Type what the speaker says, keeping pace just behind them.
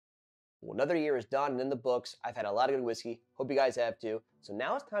Well, another year is done and in the books. I've had a lot of good whiskey. Hope you guys have too. So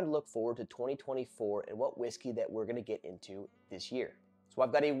now it's time to look forward to 2024 and what whiskey that we're going to get into this year. So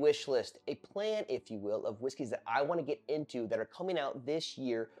I've got a wish list, a plan, if you will, of whiskeys that I want to get into that are coming out this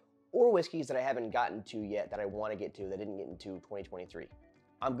year, or whiskeys that I haven't gotten to yet that I want to get to that didn't get into 2023.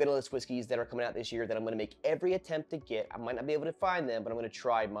 I'm going to list whiskeys that are coming out this year that I'm going to make every attempt to get. I might not be able to find them, but I'm going to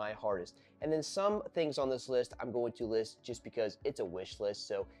try my hardest. And then some things on this list I'm going to list just because it's a wish list.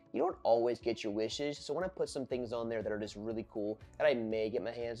 So you don't always get your wishes. So when I put some things on there that are just really cool that I may get my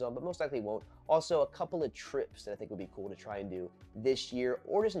hands on, but most likely won't. Also, a couple of trips that I think would be cool to try and do this year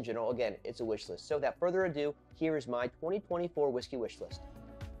or just in general. Again, it's a wish list. So without further ado, here is my 2024 whiskey wish list.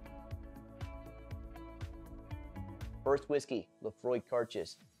 First whiskey, Laphroaig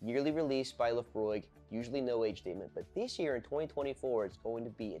Carchis, yearly release by Laphroaig, usually no age statement, but this year in 2024 it's going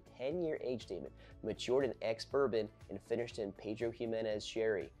to be a 10-year age statement, matured in ex-bourbon and finished in Pedro Jimenez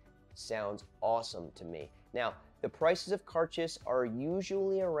sherry. Sounds awesome to me. Now, the prices of Carchis are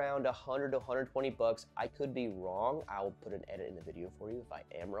usually around 100 to 120 bucks. I could be wrong. I'll put an edit in the video for you if I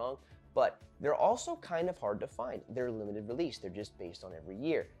am wrong, but they're also kind of hard to find. They're limited release. They're just based on every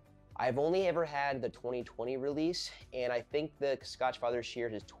year. I've only ever had the 2020 release, and I think the Scotch father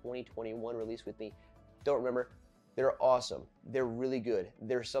shared his 2021 release with me. Don't remember. They're awesome. They're really good.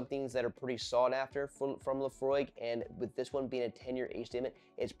 There's some things that are pretty sought after from Laphroaig, and with this one being a 10-year age statement,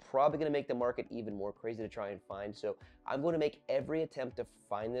 it's probably going to make the market even more crazy to try and find. So I'm going to make every attempt to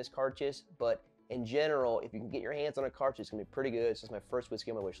find this Carchis, but in general, if you can get your hands on a Carchis, it's going to be pretty good. This is my first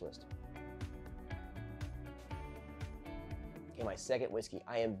whiskey on my wish list. Okay, my second whiskey.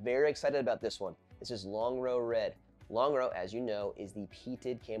 I am very excited about this one. This is Longrow Red. Longrow, as you know, is the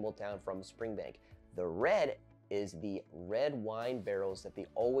peated Campbelltown from Springbank. The red is the red wine barrels that they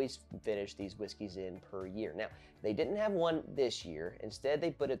always finish these whiskeys in per year. Now, they didn't have one this year. Instead,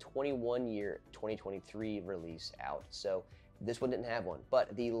 they put a 21-year 2023 release out. So this one didn't have one.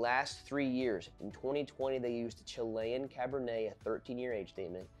 But the last 3 years, in 2020, they used a Chilean Cabernet, a 13-year age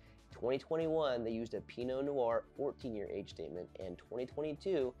statement. 2021, they used a Pinot Noir 14-year age statement, and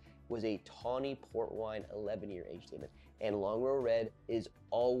 2022 was a Tawny Port Wine 11-year age statement. And Longrow Red is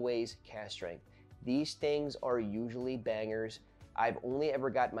always cask strength. These things are usually bangers. I've only ever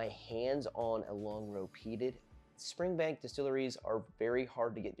got my hands on a Longrow peated. Springbank distilleries are very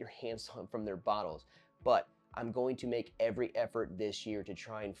hard to get your hands on from their bottles, but I'm going to make every effort this year to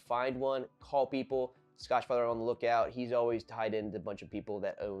try and find one, call people. Scotch father on the lookout. He's always tied into a bunch of people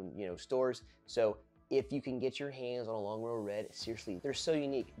that own, stores. So if you can get your hands on a Longrow Red, seriously, they're so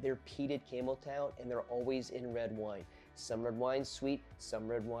unique. They're peated Campbelltown and they're always in red wine. Some red wine's sweet, some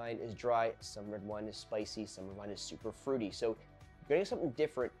red wine is dry, some red wine is spicy, some red wine is super fruity. So you're getting something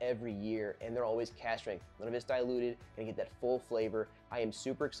different every year, and they're always cask strength. None of it's diluted, gonna get that full flavor. I am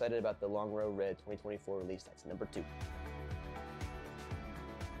super excited about the Longrow Red 2024 release. That's number 2.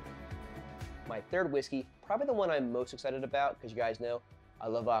 My third whiskey, probably the one I'm most excited about, because you guys know I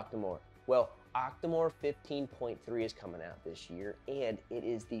love Octomore. Well, Octomore 15.3 is coming out this year, and it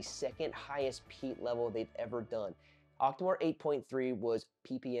is the second highest peat level they've ever done. Octomore 8.3 was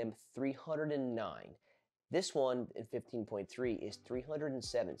ppm 309. This one in 15.3 is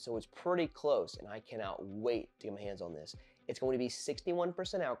 307, so it's pretty close, and I cannot wait to get my hands on this. It's going to be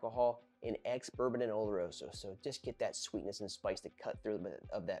 61% alcohol in ex-bourbon and Oloroso, so just get that sweetness and spice to cut through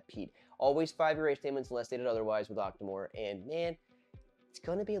of that peat. Always 5-year age statements unless stated otherwise with Octomore, and man, it's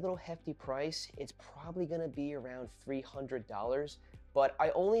going to be a little hefty price. It's probably going to be around $300, but I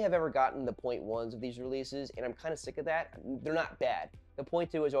only have ever gotten the 0.1s of these releases, and I'm kind of sick of that. They're not bad. The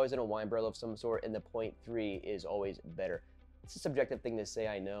 0.2 is always in a wine barrel of some sort, and the 0.3 is always better. It's a subjective thing to say,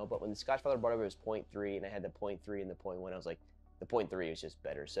 I know, but when the Scotch father brought over his 0.3 and I had the 0.3 and the 0.1, I was like, the 0.3 is just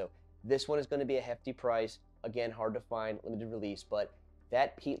better. So this one is going to be a hefty price. Again, hard to find, limited release, but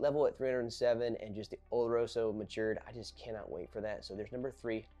that peat level at 307 and just the Oloroso matured, I just cannot wait for that. So there's number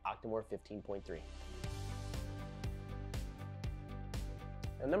 3, Octomore 15.3.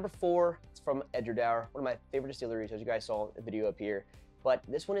 Now number 4, it's from Edgerdour, one of my favorite distilleries, as you guys saw in the video up here. But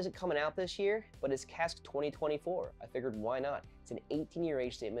this one isn't coming out this year, but it's cask 2024. I figured why not? It's an 18-year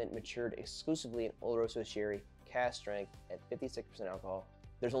age statement, matured exclusively in Oloroso sherry, cask strength at 56% alcohol.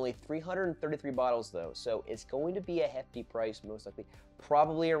 There's only 333 bottles though, so it's going to be a hefty price most likely.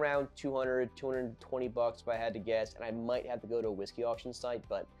 Probably around 200, 220 bucks if I had to guess, and I might have to go to a whiskey auction site,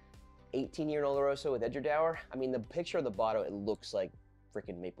 but 18-year Oloroso with Edgerdour, I mean, the picture of the bottle, it looks like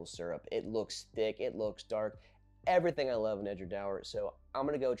freaking maple syrup. It looks thick, it looks dark. Everything I love in Edgerdour, so I'm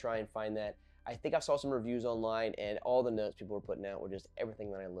gonna go try and find that. I think I saw some reviews online, and all the notes people were putting out were just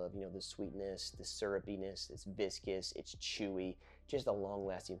everything that I love. You know, the sweetness, the syrupiness, it's viscous, it's chewy, just a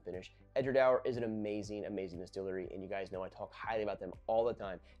long-lasting finish. Edradour is an amazing, amazing distillery, and you guys know I talk highly about them all the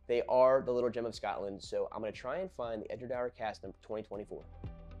time. They are the little gem of Scotland, so I'm gonna try and find the Edradour cask number 2024.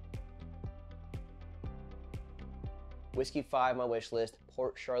 Whiskey 5, my wish list,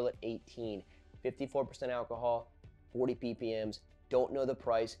 Port Charlotte 18, 54% alcohol, 40 ppms, don't know the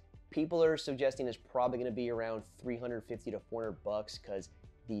price. People are suggesting it's probably gonna be around 350 to 400 bucks because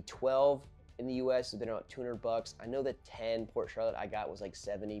the 12 in the US has been around 200 bucks. I know the 10 Port Charlotte I got was like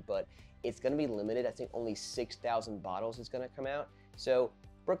 70, but it's gonna be limited. I think only 6,000 bottles is gonna come out. So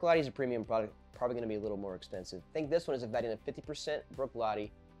Bruichladdich is a premium product, probably gonna be a little more expensive. I think this one is a vetting of 50% Bruichladdich,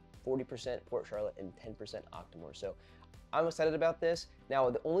 40% Port Charlotte, and 10% Octomore. So I'm excited about this.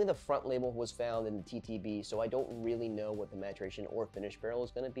 Now, only the front label was found in the TTB, so I don't really know what the maturation or finish barrel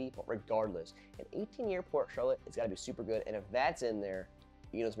is gonna be, but regardless, an 18-year Port Charlotte, it's gotta be super good, and if that's in there,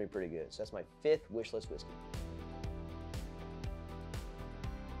 you know it's gonna be pretty good. So that's my 5th wish list whiskey.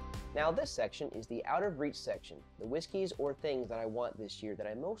 Now this section is the out of reach section, the whiskeys or things that I want this year that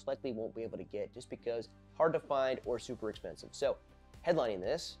I most likely won't be able to get just because hard to find or super expensive. So headlining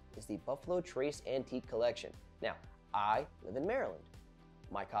this is the Buffalo Trace Antique Collection. Now, I live in Maryland.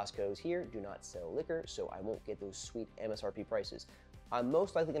 My Costco's here do not sell liquor, so I won't get those sweet MSRP prices. I'm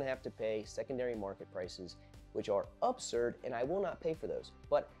most likely gonna have to pay secondary market prices, which are absurd, and I will not pay for those.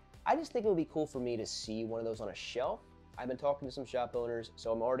 But I just think it would be cool for me to see one of those on a shelf. I've been talking to some shop owners,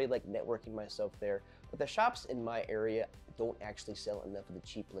 so I'm already like networking myself there. But the shops in my area don't actually sell enough of the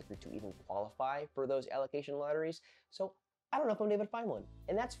cheap liquor to even qualify for those allocation lotteries. So I don't know if I'm able to find one,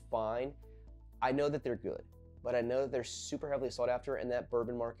 and that's fine. I know that they're good, but I know that they're super heavily sought after, and that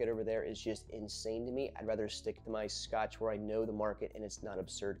bourbon market over there is just insane to me. I'd rather stick to my scotch where I know the market and it's not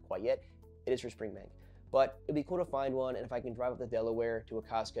absurd quite yet. It is for Springbank. But it'd be cool to find one, and if I can drive up to Delaware to a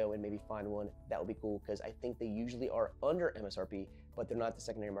Costco and maybe find one, that would be cool, because I think they usually are under MSRP, but they're not the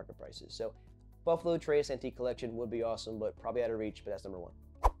secondary market prices. So Buffalo Trace Antique Collection would be awesome, but probably out of reach, but that's number 1.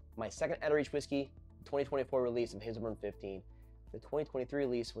 My second out of reach whiskey, 2024 release of Hazelburn 15. The 2023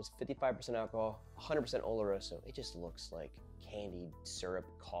 release was 55% alcohol, 100% Oloroso. It just looks like candied syrup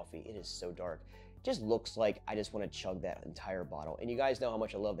coffee. It is so dark. It just looks like I just want to chug that entire bottle. And you guys know how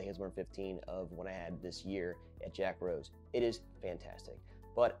much I love the Hazelburn 15 of when I had this year at Jack Rose. It is fantastic.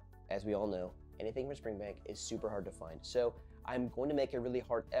 But as we all know, anything from Springbank is super hard to find. So I'm going to make a really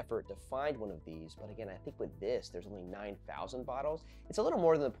hard effort to find one of these. But again, I think with this, there's only 9,000 bottles. It's a little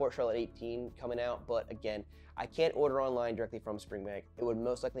more than the Port Charlotte 18 coming out. But again, I can't order online directly from Springbank. It would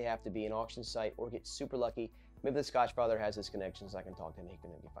most likely have to be an auction site or get super lucky. Maybe the Scotch father has his connections. I can talk to him. He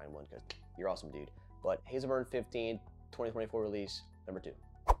can maybe find one because you're awesome, dude. But Hazelburn 15, 2024 release, number 2.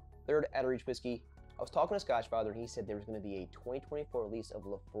 Third out of reach whiskey. I was talking to Scotch father and he said there was going to be a 2024 release of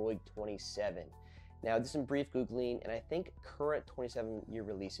Laphroaig 27. Now, I did some brief Googling, and I think current 27-year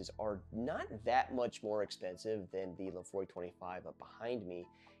releases are not that much more expensive than the Laphroaig 25 up behind me,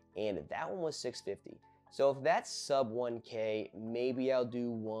 and that one was $650. So if that's sub 1K, maybe I'll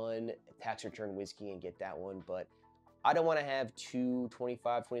do one tax return whiskey and get that one, but I don't want to have two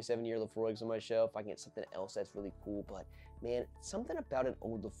 25, 27-year Laphroaigs on my shelf. I can get something else that's really cool, but man, something about an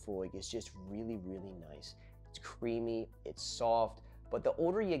old Laphroaig is just really, really nice. It's creamy, it's soft, but the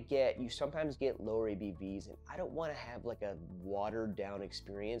older you get, you sometimes get lower ABVs, and I don't want to have like a watered down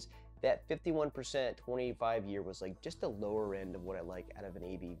experience. That 51% 25 year was like just the lower end of what I like out of an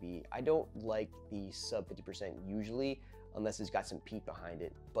ABV. I don't like the sub 50% usually, unless it's got some peat behind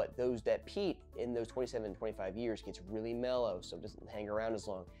it. But that peat in those 27, 25 years gets really mellow, so it doesn't hang around as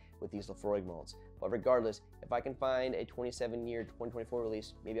long with these Laphroaig malts. But regardless, if I can find a 27-year 2024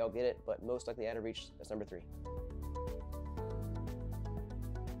 release, maybe I'll get it, but most likely out of reach, that's number 3.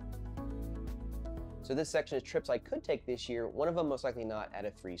 So this section is trips I could take this year, one of them most likely not out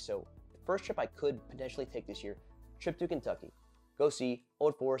of 3. So the first trip I could potentially take this year, trip to Kentucky. Go see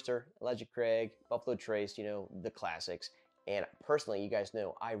Old Forester, Elijah Craig, Buffalo Trace, you know, the classics. And personally, you guys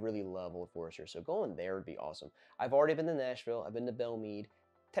know, I really love Old Forester, so going there would be awesome. I've already been to Nashville, I've been to Belmead.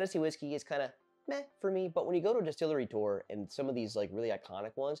 Tennessee whiskey is kind of meh for me, but when you go to a distillery tour and some of these like really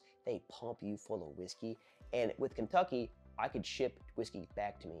iconic ones, they pump you full of whiskey. And with Kentucky, I could ship whiskey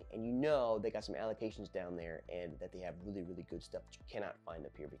back to me, and you know they got some allocations down there and that they have really, really good stuff that you cannot find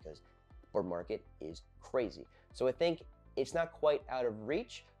up here because the bourbon market is crazy. So I think it's not quite out of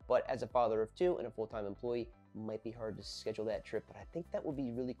reach, but as a father of 2 and a full-time employee, might be hard to schedule that trip, but I think that would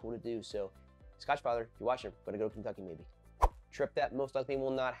be really cool to do. So Scotch father, if you're watching, I'm gonna go to Kentucky maybe. Trip that most likely will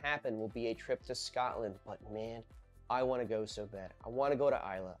not happen will be a trip to Scotland, but man, I wanna go so bad. I wanna go to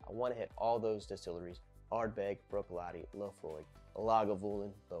Islay. I wanna hit all those distilleries. Ardbeg, Bruichladdich, Laphroaig,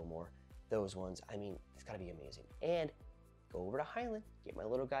 Lagavulin, Bowmore, those ones. I mean, it's gotta be amazing. And go over to Highland, get my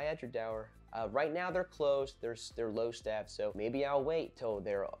little guy Edgerdour. Right now they're closed, they're low staffed, so maybe I'll wait till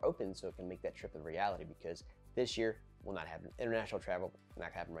they're open so it can make that trip a reality, because this year will not happen. International travel,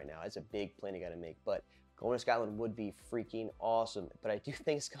 not happen right now. It's a big plan I gotta make, but going to Scotland would be freaking awesome. But I do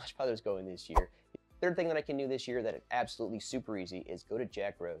think Scotch Brothers going this year. Third thing that I can do this year that is absolutely super easy is go to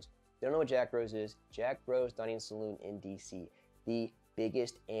Jack Rose. If you don't know what Jack Rose is, Jack Rose Dining Saloon in DC, the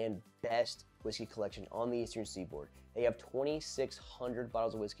biggest and best whiskey collection on the Eastern Seaboard. They have 2,600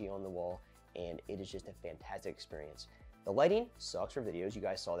 bottles of whiskey on the wall, and it is just a fantastic experience. The lighting sucks for videos, you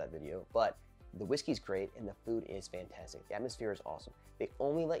guys saw that video, but the whiskey's great and the food is fantastic. The atmosphere is awesome. They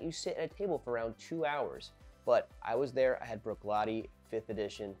only let you sit at a table for around 2 hours, but I was there, I had Bruichladdich 5th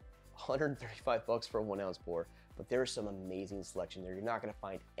edition, 135 bucks for a 1 ounce pour, but there's some amazing selection there. You're not gonna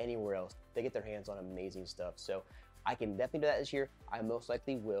find anywhere else. They get their hands on amazing stuff. So I can definitely do that this year. I most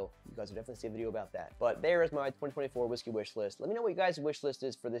likely will. You guys will definitely see a video about that. But there is my 2024 whiskey wish list. Let me know what you guys' wish list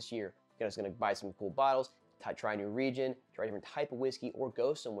is for this year. You guys gonna buy some cool bottles, try a new region, try a different type of whiskey, or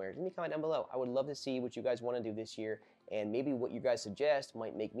go somewhere. Leave me a comment down below. I would love to see what you guys want to do this year, and maybe what you guys suggest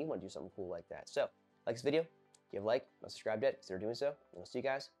might make me want to do something cool like that. So, like this video, give a like, not subscribed yet, consider doing so, and I'll see you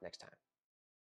guys next time.